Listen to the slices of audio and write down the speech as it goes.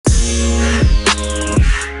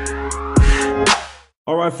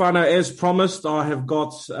right, whānau, as promised, I have got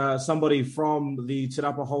somebody from the Te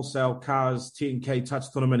Rapa Wholesale Cars 10K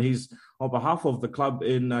Touch Tournament. He's on behalf of the club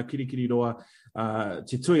in Kirikiriroa,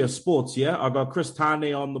 Te Tuia Sports, yeah? I got Chris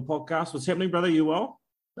Tane on the podcast. What's happening, brother? You well?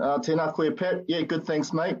 Tēnā koe, Pat. Yeah, good,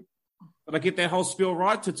 thanks, mate. Did I get that whole spiel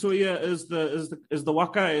right? Te Tuia is the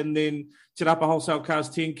waka, and then Te Rapa Wholesale Cars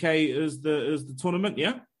 10K is the tournament,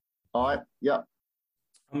 yeah? All right, yeah.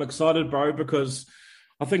 I'm excited, bro, because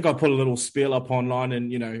I think I put a little spiel up online,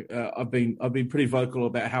 and I've been pretty vocal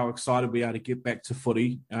about how excited we are to get back to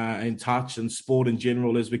footy and touch and sport in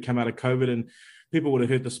general as we come out of COVID. And people would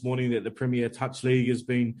have heard this morning that the Premier Touch League has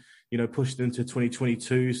been pushed into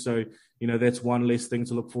 2022. So that's one less thing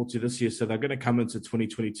to look forward to this year. So they're going to come into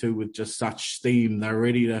 2022 with just such steam. They're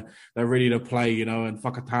ready to play, and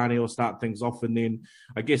whakatane will start things off. And then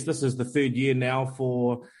I guess this is the third year now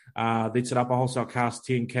for the Te Rapa Wholesale Cars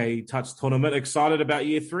 10K Touch Tournament. Excited about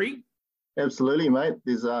year 3? Absolutely, mate.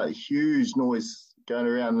 There's a huge noise going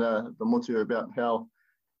around the motu about how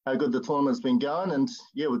good the tournament's been going. And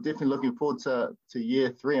yeah, we're definitely looking forward to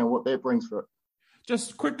year 3 and what that brings for it.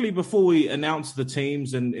 Just quickly before we announce the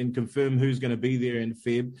teams and confirm who's going to be there in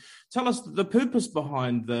Feb, tell us the purpose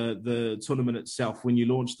behind the tournament itself. When you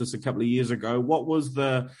launched this a couple of years ago, what was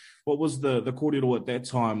the kōrero at that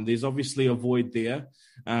time? There's obviously a void there,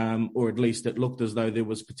 or at least it looked as though there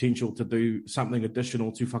was potential to do something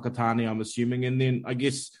additional to whakatane, I'm assuming, and then I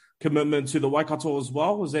guess commitment to the Waikato as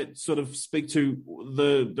well. Does that sort of speak to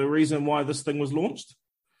the reason why this thing was launched?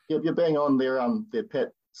 Yeah, you're bang on there,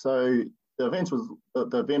 Pat. So the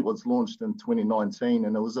event was launched in 2019,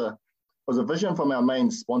 and it was a vision from our main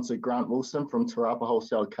sponsor, Grant Wilson from Te Rapa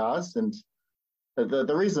Wholesale Cars, and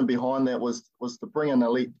the reason behind that was to bring an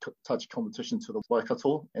elite touch competition to the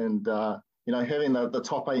Waikato, and having the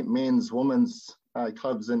top 8 men's, women's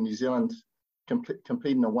clubs in New Zealand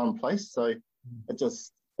competing in one place. So it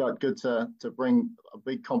just felt good to bring a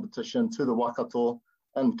big competition to the Waikato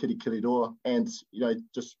and Kirikiriroa, and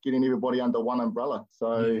just getting everybody under one umbrella.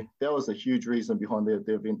 So that was a huge reason behind the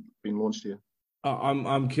event being launched here.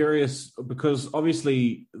 I'm curious because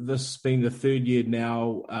obviously this being the third year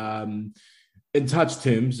now, in touch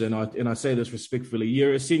terms, and I say this respectfully,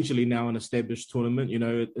 you're essentially now an established tournament.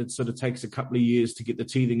 It sort of takes a couple of years to get the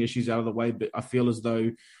teething issues out of the way, but I feel as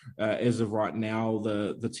though as of right now,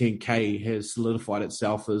 the 10K has solidified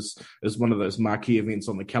itself as one of those marquee events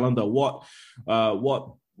on the calendar. What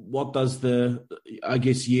does the, I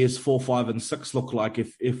guess, years 4, 5, and 6 look like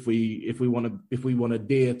if we want to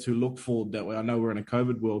dare to look forward that way? I know we're in a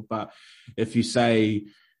COVID world, but if you say,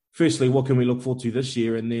 firstly, what can we look forward to this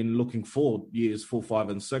year? And then looking forward, years 4, 5,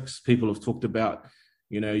 and 6, people have talked about,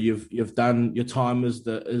 you've done your time as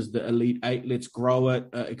the Elite 8. Let's grow it.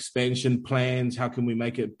 Expansion plans. How can we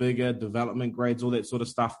make it bigger? Development grades, all that sort of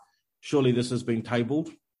stuff. Surely this has been tabled.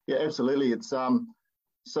 Yeah, absolutely. It's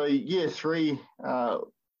so year 3.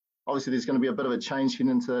 Obviously, there's going to be a bit of a change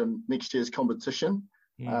into next year's competition,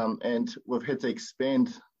 and we've had to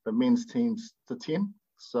expand the men's teams to 10.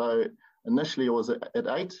 So initially, it was at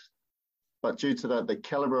 8, but due to the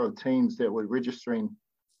caliber of teams that were registering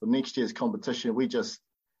for next year's competition, we just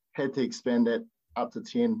had to expand that up to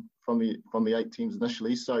 10 from the 8 teams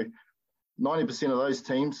initially. So 90% of those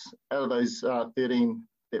teams, out of those 13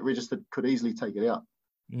 that registered, could easily take it out.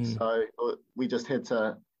 So we just had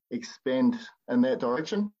to expand in that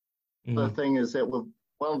direction. The thing is that one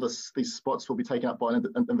of these spots will be taken up by an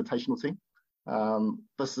invitational team.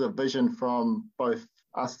 This is a vision from both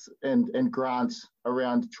us and Grant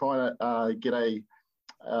around trying to get a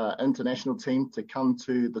international team to come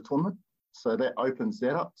to the tournament. So that opens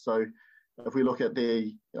that up. So if we look at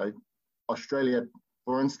Australia,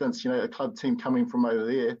 for instance, a club team coming from over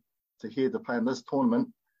there to here to play in this tournament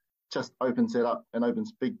just opens that up and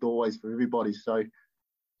opens big doorways for everybody. So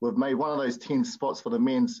we've made one of those 10 spots for the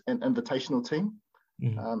men's and invitational team,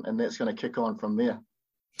 and that's going to kick on from there.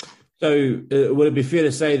 So would it be fair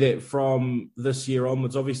to say that from this year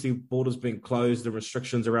onwards, obviously borders being closed, the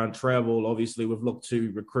restrictions around travel, obviously we've looked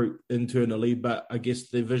to recruit internally, but I guess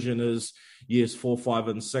the vision is years 4, 5,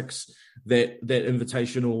 and 6, that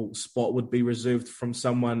invitational spot would be reserved from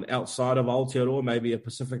someone outside of Aotearoa, maybe a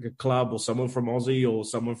Pacifica club or someone from Aussie or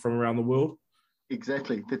someone from around the world?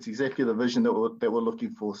 Exactly. That's exactly the vision that we're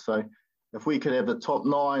looking for. So if we could have the top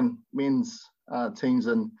 9 men's teams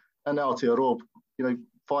in Aotearoa,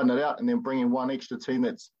 find it out and then bring in one extra team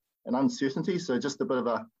that's an uncertainty. So just a bit of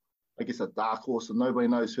a dark horse and nobody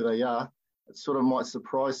knows who they are. It sort of might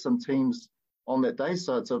surprise some teams on that day.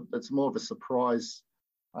 So it's more of a surprise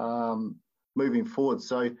moving forward.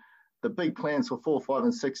 So the big plans for 4, 5,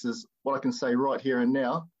 and 6 is what I can say right here and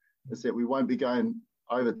now is that we won't be going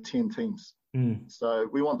over 10 teams. So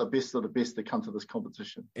we want the best of the best to come to this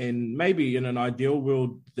competition. And maybe in an ideal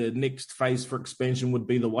world, the next phase for expansion would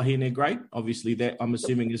be the Wahine grade. Obviously, that I'm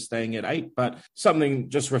assuming is staying at 8. But something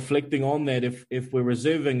just reflecting on that, if we're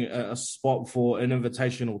reserving a spot for an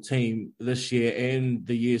invitational team this year and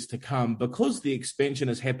the years to come, because the expansion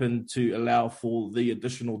has happened to allow for the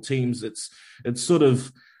additional teams, it's sort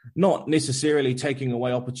of not necessarily taking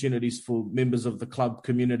away opportunities for members of the club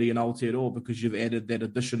community in Aotearoa because you've added that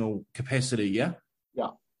additional capacity, yeah? Yeah,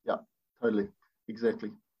 totally. Exactly.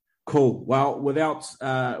 Cool. Well, without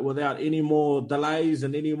any more delays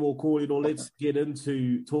and any more kōrero, let's get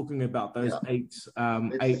into talking about those eight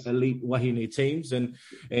elite wahine teams. And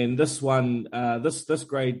this one, this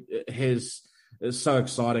grade is so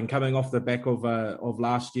exciting, coming off the back of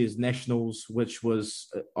last year's Nationals, which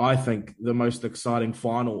was, I think, the most exciting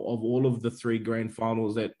final of all of the 3 grand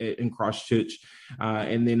finals in Christchurch.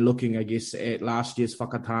 And then looking, I guess, at last year's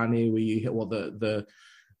Whakatane, the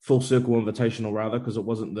Full Circle Invitational, rather, because it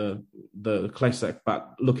wasn't the classic,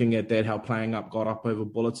 but looking at that, how Playing Up got up over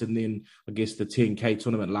Bullets, and then I guess the 10K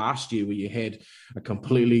tournament last year where you had a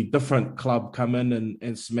completely different club come in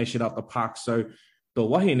and smash it up the park. So the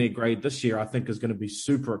Wahine grade this year, I think, is going to be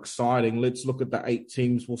super exciting. Let's look at the 8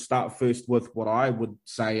 teams. We'll start first with what I would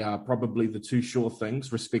say are probably the 2 sure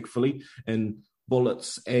things, respectfully, and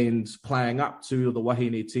Bullets and Playing Up, 2 of the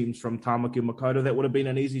Wahine teams from Tāmaki Makaurau. That would have been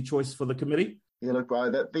an easy choice for the committee. Yeah, look, bro,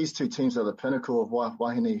 these 2 teams are the pinnacle of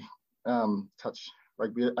Wahine touch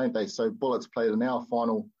rugby, ain't they? So Bullets played in our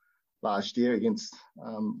final last year against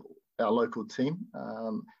our local team,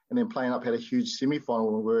 and then Playing Up had a huge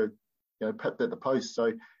semi-final and we're pipped at the post.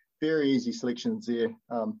 So very easy selections there.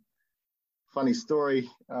 Funny story,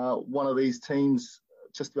 one of these teams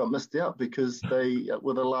just about missed out because they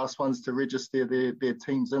were the last ones to register their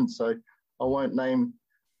teams in. So I won't name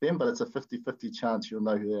them, but it's a 50-50 chance you'll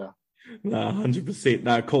know who they are. No, 100%.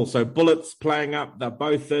 No, cool. So Bullets, Playing Up, they're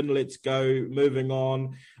both in. Let's go. Moving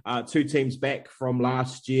on. 2 teams back from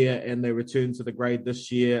last year and they return to the grade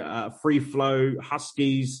this year. Free Flow,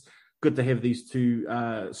 Huskies. Good to have these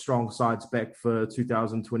 2 strong sides back for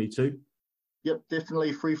 2022. Yep,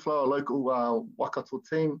 definitely. Free Flow, a local Waikato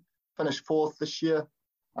team, finished 4th this year.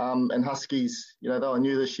 And Huskies, they were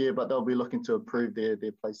new this year, but they'll be looking to improve their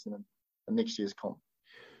placing in next year's comp.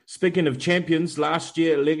 Speaking of champions, last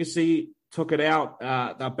year Legacy took it out.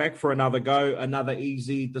 They're back for another go, another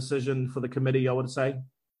easy decision for the committee, I would say.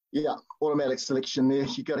 Yeah, automatic selection there.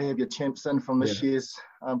 You got to have your champs in from this year's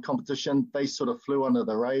competition. They sort of flew under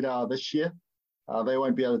the radar this year. They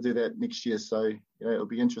won't be able to do that next year. So, it'll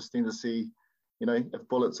be interesting to see, if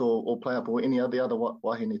Bullets or Play Up or any of the other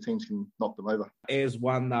Wahine teams can knock them over. As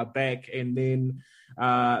one, they're back, and then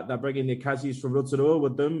they're bringing their cousins from Rotorua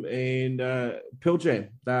with them, and Pearl Jam,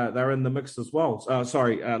 they're in the mix as well.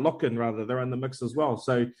 Lock-in, rather, they're in the mix as well.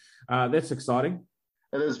 So that's exciting.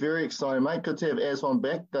 It is very exciting, mate. Good to have Aswan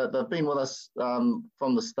back. They've been with us from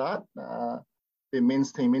the start, their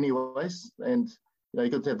men's team anyways, and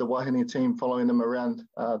good to have the Wahine team following them around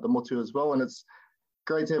the motu as well. And it's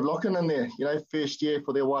great to have Lock-in in there, first year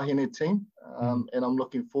for their Wahine team, and I'm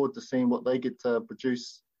looking forward to seeing what they get to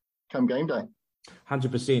produce come game day.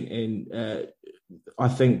 100%, and I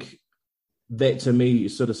think that to me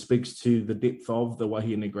sort of speaks to the depth of the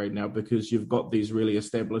Wahine grade now, because you've got these really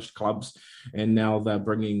established clubs and now they're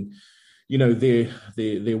bringing, their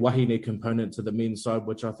Wahine component to the men's side,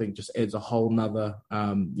 which I think just adds a whole nother,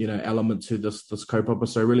 element to this kaupapa.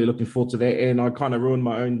 So really looking forward to that. And I kind of ruined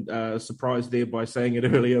my own surprise there by saying it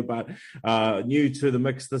earlier, but new to the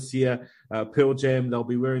mix this year, Pearl Jam, they'll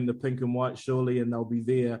be wearing the pink and white surely, and they'll be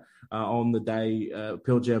there on the day,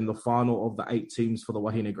 Pearl Jam, the final of the 8 teams for the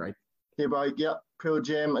Wahine grade. Yeah, bro. Yep. Pearl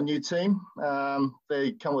Jam, a new team.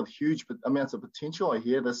 They come with huge amounts of potential, I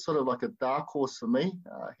hear. They're sort of like a dark horse for me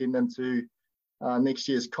heading into next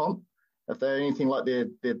year's comp. If they're anything like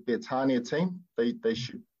their Tania team, they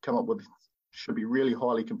should should be really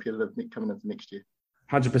highly competitive coming into next year.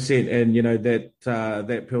 100%. And,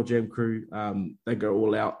 that Pearl Jam crew, they go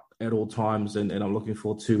all out at all times, and I'm looking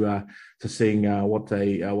forward to seeing what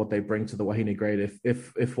they bring to the Wahine grade.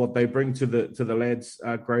 If what they bring to the lads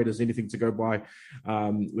grade is anything to go by,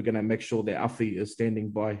 we're going to make sure that Afi is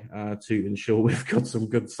standing by to ensure we've got some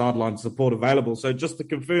good sideline support available. So just to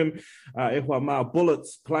confirm,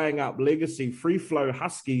 Bullets, Playing Up, Legacy, Free Flow,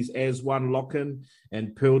 Huskies as one, Lock-in,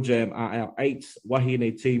 and Pearl Jam are our 8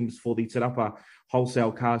 Wahine teams for the Te Rapa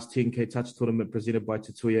Wholesale Cast 10K Touch Tournament presented by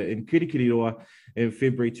Tutuia in Kirikiriroa in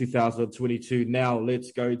February 2022. Now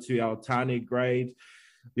let's go to our Tāne grade.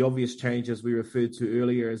 The obvious change, as we referred to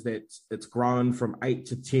earlier, is that it's grown from 8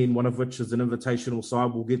 to 10, one of which is an invitational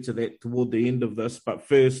side. We'll get to that toward the end of this. But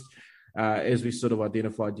first, as we sort of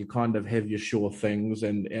identified, you kind of have your sure things,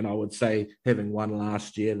 and I would say having won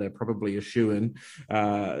last year, they're probably a shoo-in.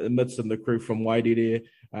 Mitz and the crew from Wairere,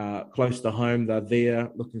 close to home, they're there,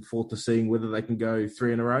 looking forward to seeing whether they can go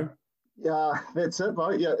 3 in a row. Yeah, that's it,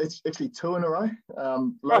 bro. Yeah, it's actually 2 in a row.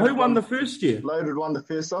 Who won the first year? Loaded won the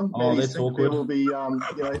first one. Oh, that's awkward. Will be,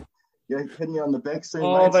 hitting you on the back soon.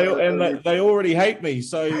 Oh, mate, they already hate me,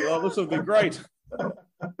 so this will be great.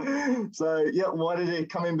 So, yeah, Wairere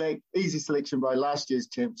coming back. Easy selection, bro. Last year's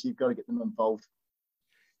champs. You've got to get them involved.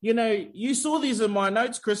 You know, you saw these in my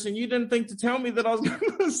notes, Chris, and you didn't think to tell me that I was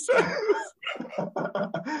going to say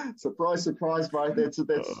Surprise, surprise, bro. That's what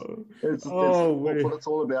it's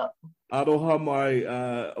all about.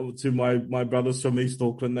 Aroha to my brothers from East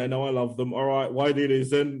Auckland. They know I love them. All right,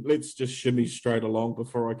 Wairere's in. Let's just shimmy straight along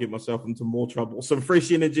before I get myself into more trouble. Some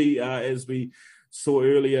fresh energy, as we saw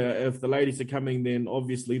earlier. If the ladies are coming, then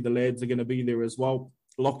obviously the lads are going to be there as well.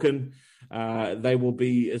 Lockin, they will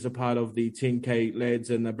be as a part of the 10K lads,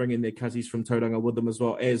 and they're bringing their cousins from Tauranga with them as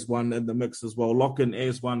well, as one in the mix as well. Lockin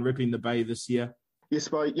as one ripping the bay this year. Yes,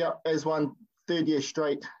 bro. Yeah, as one, 3rd year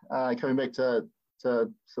straight, coming back to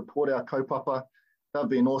support our kaupapa. They've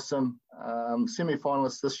been awesome.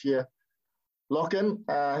 Semi-finalists this year. Lockin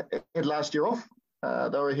had last year off.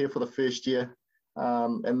 They were here for the first year,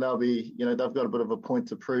 and they'll be, they've got a bit of a point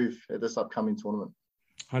to prove at this upcoming tournament.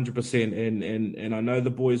 100%, and I know the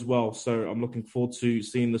boys well, so I'm looking forward to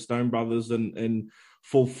seeing the Stone Brothers in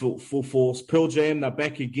full force. Pearl Jam, they're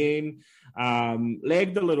back again.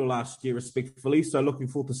 Lagged a little last year, respectfully, so looking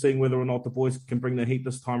forward to seeing whether or not the boys can bring the heat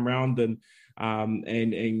this time round, and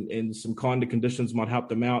some kind of conditions might help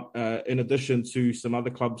them out. In addition to some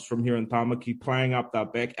other clubs from here in Tāmaki playing up their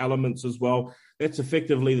back elements as well. That's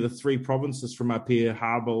effectively the 3 provinces from up here,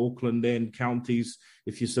 Harbour, Auckland and counties,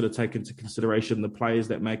 if you sort of take into consideration the players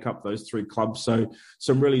that make up those 3 clubs. So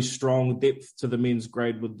some really strong depth to the men's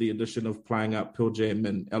grade with the addition of playing up Pearl Jam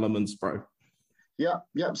and elements, bro. Yeah.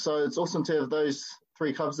 So it's awesome to have those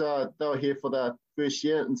 3 clubs. They were here for their first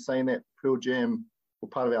year, and saying that Pearl Jam were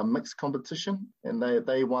part of our mixed competition, and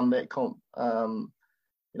they won that comp,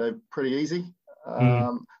 pretty easy.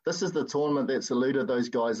 This is the tournament that's eluded those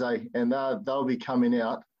guys, and they'll be coming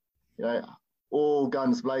out, all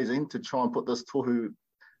guns blazing to try and put this tohu,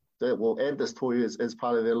 that will add this tohu as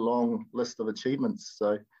part of their long list of achievements.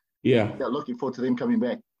 So yeah, looking forward to them coming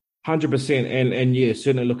back. 100%, and yeah,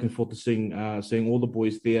 certainly looking forward to seeing all the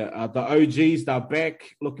boys there. The OGs, they're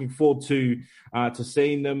back. Looking forward to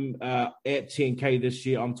seeing them at 10K this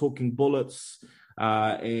year. I'm talking Bullets,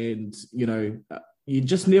 and you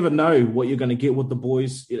just never know what you're going to get with the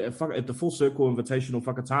boys at the Full Circle Invitational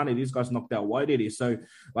Whakatane. These guys knocked out Wairere, so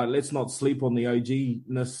let's not sleep on the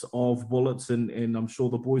OG-ness of Bullets, and I'm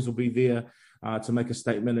sure the boys will be there to make a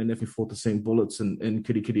statement, and looking forward to seeing Bullets in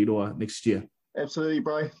Kirikiriroa next year. Absolutely,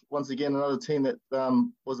 bro. Once again, another team that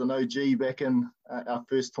was an OG back in our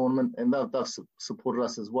first tournament, and they've supported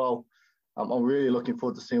us as well. I'm really looking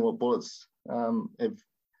forward to seeing what Bullets have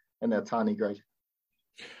in their Tāne grade.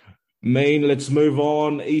 Let's move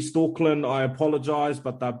on. East Auckland, I apologise,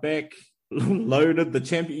 but they're back, loaded.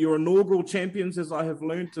 Your inaugural champions, as I have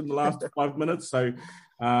learnt in the last 5 minutes. So,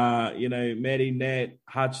 Maddie, Nat,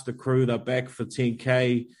 Hutch, the crew, they're back for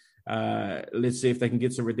 10K. Let's see if they can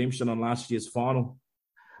get some redemption on last year's final.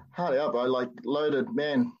 Hard out, bro. Loaded,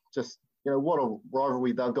 man. Just what a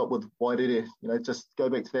rivalry they've got with Wairere. Just go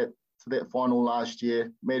back to that final last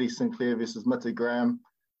year. Maddie Sinclair versus Mita Graham.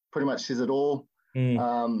 Pretty much says it all.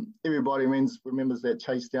 Everybody remembers that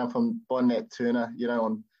chase down by Nat Turner.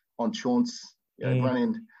 On Chauncey,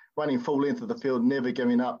 running full length of the field, never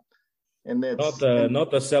giving up. And that's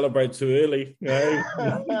not to celebrate too early. Yeah,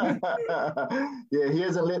 he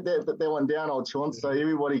hasn't let that one down, old Chauncey. So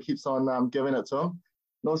everybody keeps on giving it to him.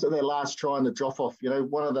 And also that last try and the drop off.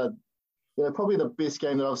 One of the probably the best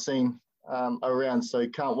game that I've seen around. So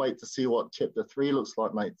can't wait to see what Chapter 3 looks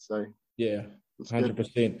like, mate. So yeah.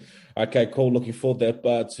 100%. Okay, cool. Looking forward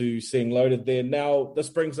to seeing loaded there. Now, this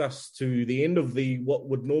brings us to the end of what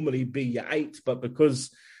would normally be your 8, but because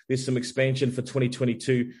there's some expansion for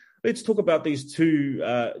 2022, let's talk about these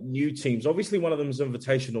 2 new teams. Obviously, one of them is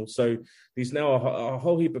invitational, so there's now a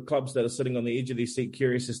whole heap of clubs that are sitting on the edge of their seat,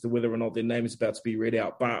 curious as to whether or not their name is about to be read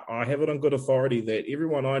out. But I have it on good authority that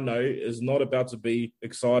everyone I know is not about to be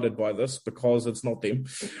excited by this because it's not them.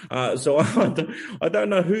 So I don't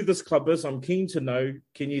know who this club is. I'm keen to know.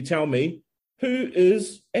 Can you tell me who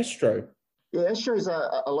is Astro? Yeah, Astro is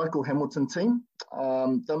a local Hamilton team.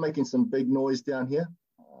 They're making some big noise down here.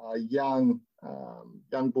 Young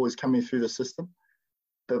boys coming through the system.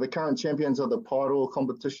 They're the current champions of the Paeroa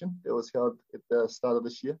competition that was held at the start of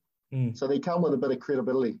this year. So they come with a bit of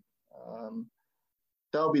credibility.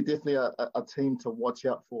 They'll be definitely a team to watch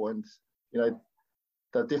out for, and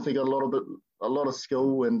they've definitely got a lot of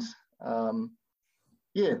skill, and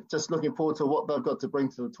just looking forward to what they've got to bring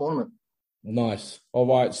to the tournament. Nice. All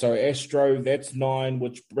right, so Astro, that's 9,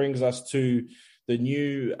 which brings us to the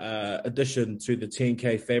new addition to the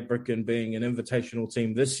 10K fabric, and being an invitational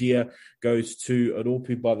team this year goes to a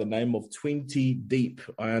Oropi by the name of 20 Deep.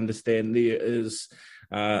 I understand there is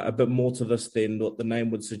a bit more to this than what the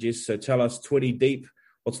name would suggest. So tell us, 20 Deep,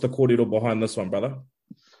 what's the kōrero behind this one, brother?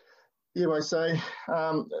 Yeah, I say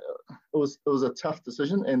it was a tough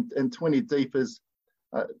decision, and 20 Deep is,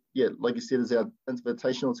 like you said, is our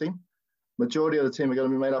invitational team. Majority of the team are going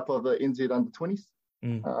to be made up of the NZ under-20s,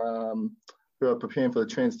 who are preparing for the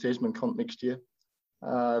Trans-Tasman comp next year.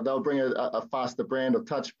 They'll bring a faster brand of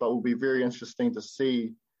touch, but will be very interesting to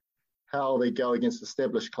see how they go against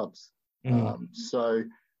established clubs. It's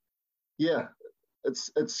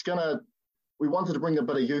gonna. We wanted to bring a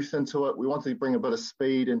bit of youth into it. We wanted to bring a bit of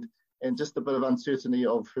speed and just a bit of uncertainty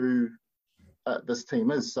of who this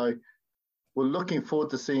team is. So we're looking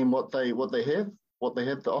forward to seeing what they have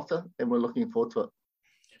to offer, and we're looking forward to it.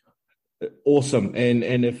 Awesome.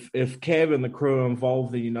 And if Cav and the crew are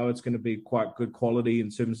involved, then it's going to be quite good quality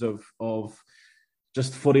in terms of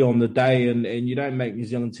just footy on the day, and you don't make New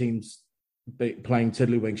Zealand teams playing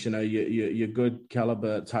tiddlywinks. You're good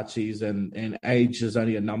caliber touchies, and age is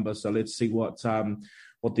only a number. So let's see what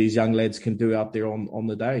these young lads can do out there on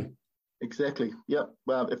the day. Exactly. Yep.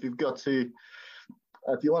 Well, if you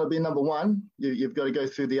want to be number one, you've got to go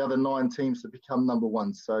through the other 9 teams to become number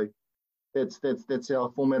one. So that's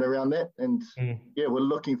our format around that. And we're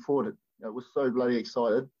looking forward. We're so bloody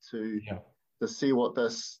excited to see what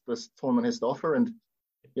this tournament has to offer, and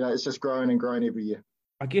it's just growing and growing every year.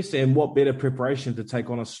 I guess, and what better preparation to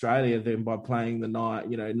take on Australia than by playing the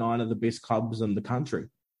 9 of the best clubs in the country.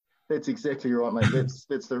 That's exactly right, mate.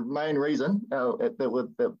 That's the main reason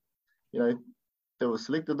that we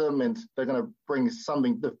selected them, and they're going to bring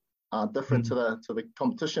something different to the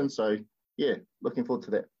competition. So looking forward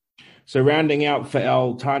to that. So rounding out for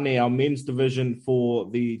our Tane, our men's division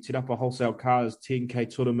for the Te Rapa Wholesale Cars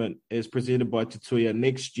 10K tournament is presented by Te Tuia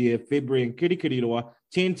next year, February in Kirikiriroa.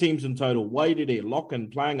 10 teams in total, Wairere, Lock-in,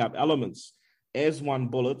 playing up Elements, As One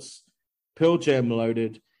Bullets, Pearl Jam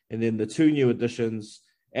Loaded, and then the 2 new additions,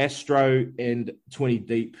 Astro and 20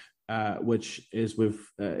 Deep, which is we've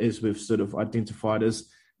sort of identified as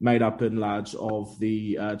made up in large of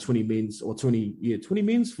the 20 men's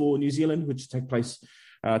for New Zealand, which take place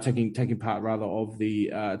taking part rather of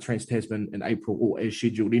the Trans-Tasman in April, or as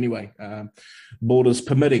scheduled anyway, borders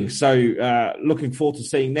permitting. So looking forward to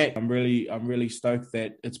seeing that. I'm really stoked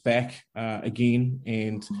that it's back again,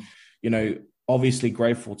 and obviously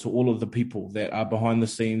grateful to all of the people that are behind the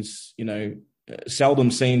scenes,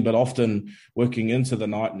 seldom seen, but often working into the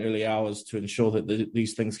night and early hours to ensure that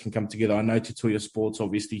these things can come together. I know Te Tuia Sport's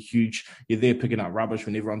obviously huge. You're there picking up rubbish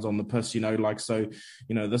when everyone's on the piss,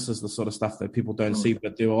 this is the sort of stuff that people don't see,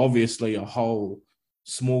 but there are obviously a whole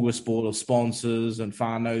smorgasbord of sponsors and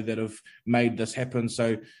whānau that have made this happen.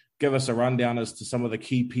 So give us a rundown as to some of the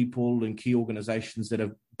key people and key organisations that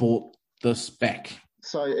have brought this back.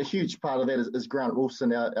 So a huge part of that is Grant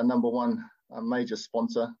Wilson, our number one major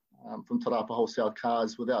sponsor. From Te Rapa Wholesale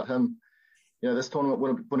Cars. Without him, this tournament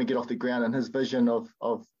wouldn't get off the ground, and his vision of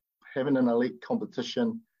having an elite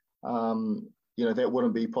competition, that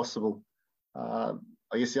wouldn't be possible. I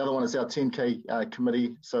guess the other one is our 10K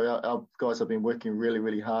committee. So our guys have been working really,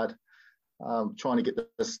 really hard, trying to get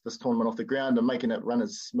this tournament off the ground and making it run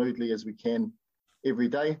as smoothly as we can every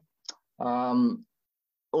day.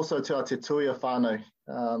 Also to our Te Tuia whānau,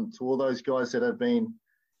 to all those guys that have been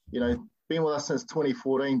with us since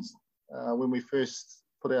 2014, when we first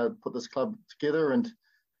put this club together, and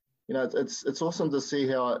it's awesome to see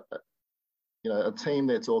how a team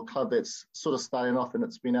or club that's sort of starting off, and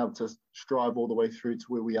it's been able to strive all the way through to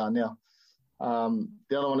where we are now.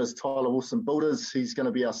 The other one is Tyler Wilson Builders. He's going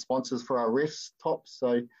to be our sponsors for our refs top,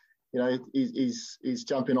 so he's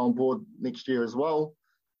jumping on board next year as well.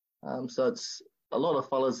 So it's a lot of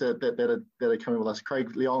fellas that are coming with us.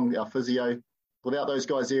 Craig Leong, our physio. Without those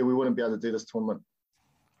guys here, we wouldn't be able to do this tournament.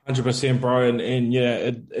 100%, bro.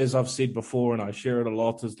 And as I've said before, and I share it a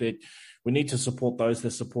lot, is that we need to support those that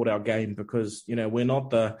support our game, because we're not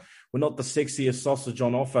the sexiest sausage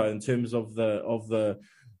on offer in terms of the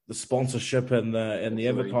sponsorship and the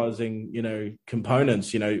advertising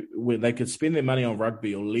components. Where they could spend their money on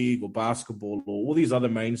rugby or league or basketball or all these other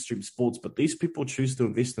mainstream sports, but these people choose to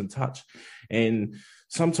invest in touch, and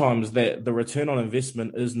sometimes that the return on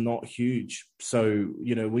investment is not huge. So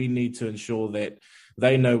we need to ensure that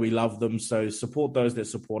they know we love them. So support those that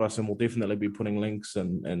support us, and we'll definitely be putting links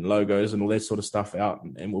and logos and all that sort of stuff out,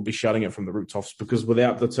 and we'll be shouting it from the rooftops, because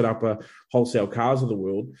without the Te Rapa wholesale cars of the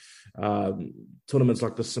world, tournaments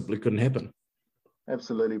like this simply couldn't happen.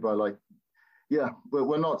 Absolutely, bro. Like, yeah, we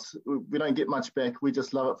don't get much back. We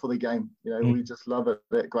just love it for the game. We just love it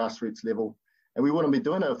at grassroots level, and we wouldn't be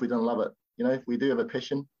doing it if we didn't love it. We do have a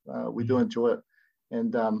passion. We do enjoy it,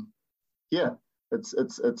 and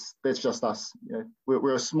that's just us.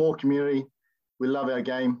 We're a small community. We love our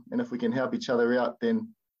game, and if we can help each other out,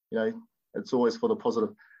 then it's always for the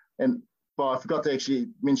positive. But I forgot to actually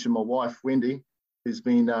mention my wife, Wendy, who's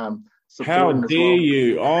been how dare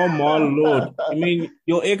you? Oh my Lord! I mean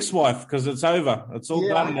your ex-wife, because it's over. It's all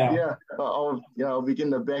done now. Yeah, I'll begin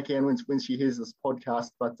the back end when she hears this podcast.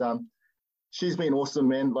 But she's been awesome,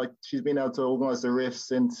 man. Like, she's been able to organise the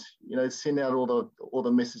refs and send out all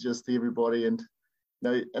the messages to everybody, and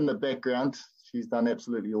in the background, she's done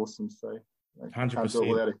absolutely awesome. So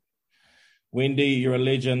 100%. Wendy, you're a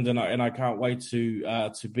legend, and I can't wait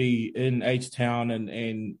to be in H-Town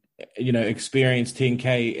and experience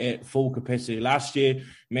 10K at full capacity. Last year,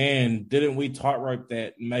 man, didn't we tightrope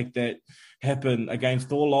that and make that happen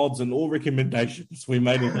against all odds and all recommendations? We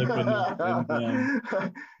made it happen.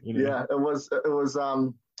 Yeah, it was.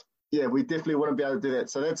 We definitely want to be able to do that.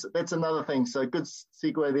 So that's another thing. So good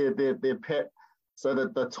segue there, Pat. So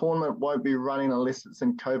that the tournament won't be running unless it's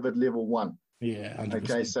in COVID level 1. Yeah. 100%.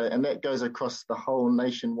 Okay. So, and that goes across the whole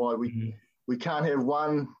nationwide. We can't have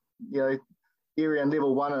one, area in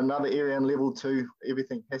level 1 and another area in level 2.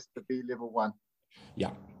 Everything has to be level 1.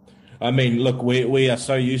 Yeah. I mean, look, we are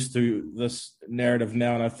so used to this narrative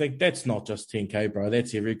now, and I think that's not just 10K, bro.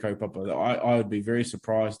 That's every kaupapa. I would be very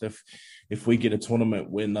surprised if we get a tournament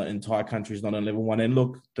when the entire country is not in level 1. And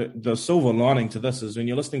look, the silver lining to this is when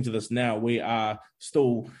you're listening to this now, we are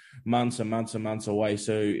still months and months and months away.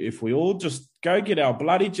 So if we all just go get our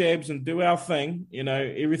bloody jabs and do our thing,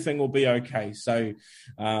 everything will be okay. So,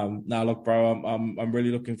 look, bro, I'm really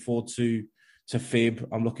looking forward to Feb.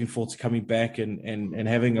 I'm looking forward to coming back and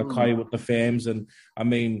having a kai with the fams. And I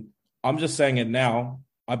mean, I'm just saying it now,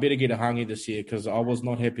 I better get a hangi this year, because I was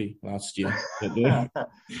not happy last year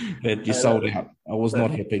that you sold out. I was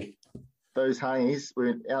not happy. Those hangis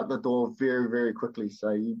went out the door very, very quickly,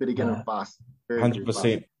 so you better get them fast.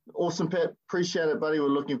 100%. Awesome, Pat. Appreciate it, buddy. We're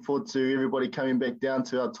looking forward to everybody coming back down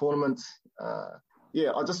to our tournaments. I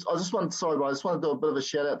just want to do a bit of a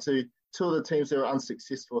shout out to 2 of the teams that were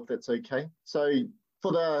unsuccessful, if that's okay. So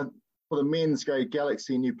for the men's grade,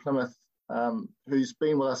 Galaxy New Plymouth, who's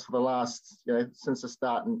been with us for the last, since the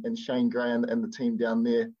start, and Shane Gray and the team down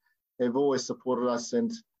there, they've always supported us,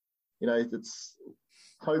 and it's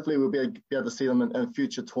hopefully we'll be able to see them in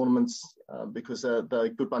future tournaments, because they're a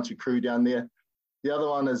good bunch of crew down there. The other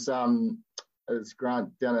one is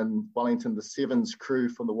Grant down in Wellington, the Sevens crew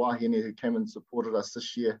from the Wahine, who came and supported us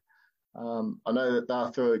this year. I know that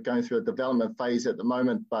they're going through a development phase at the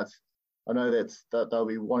moment, but I know that they'll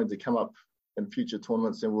be wanting to come up in future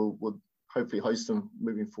tournaments, and we'll hopefully host them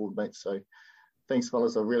moving forward, mate. So thanks,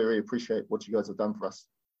 fellas. I really, really appreciate what you guys have done for us.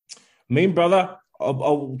 Brother,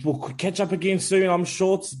 we'll catch up again soon, I'm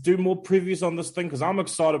sure, to do more previews on this thing, because I'm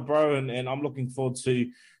excited, bro, and I'm looking forward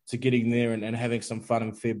to getting there and having some fun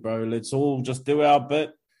in Feb, bro. Let's all just do our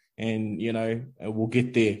bit, and, we'll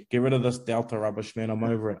get there. Get rid of this Delta rubbish, man. I'm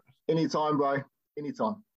over it. Anytime, bro.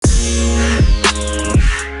 Anytime.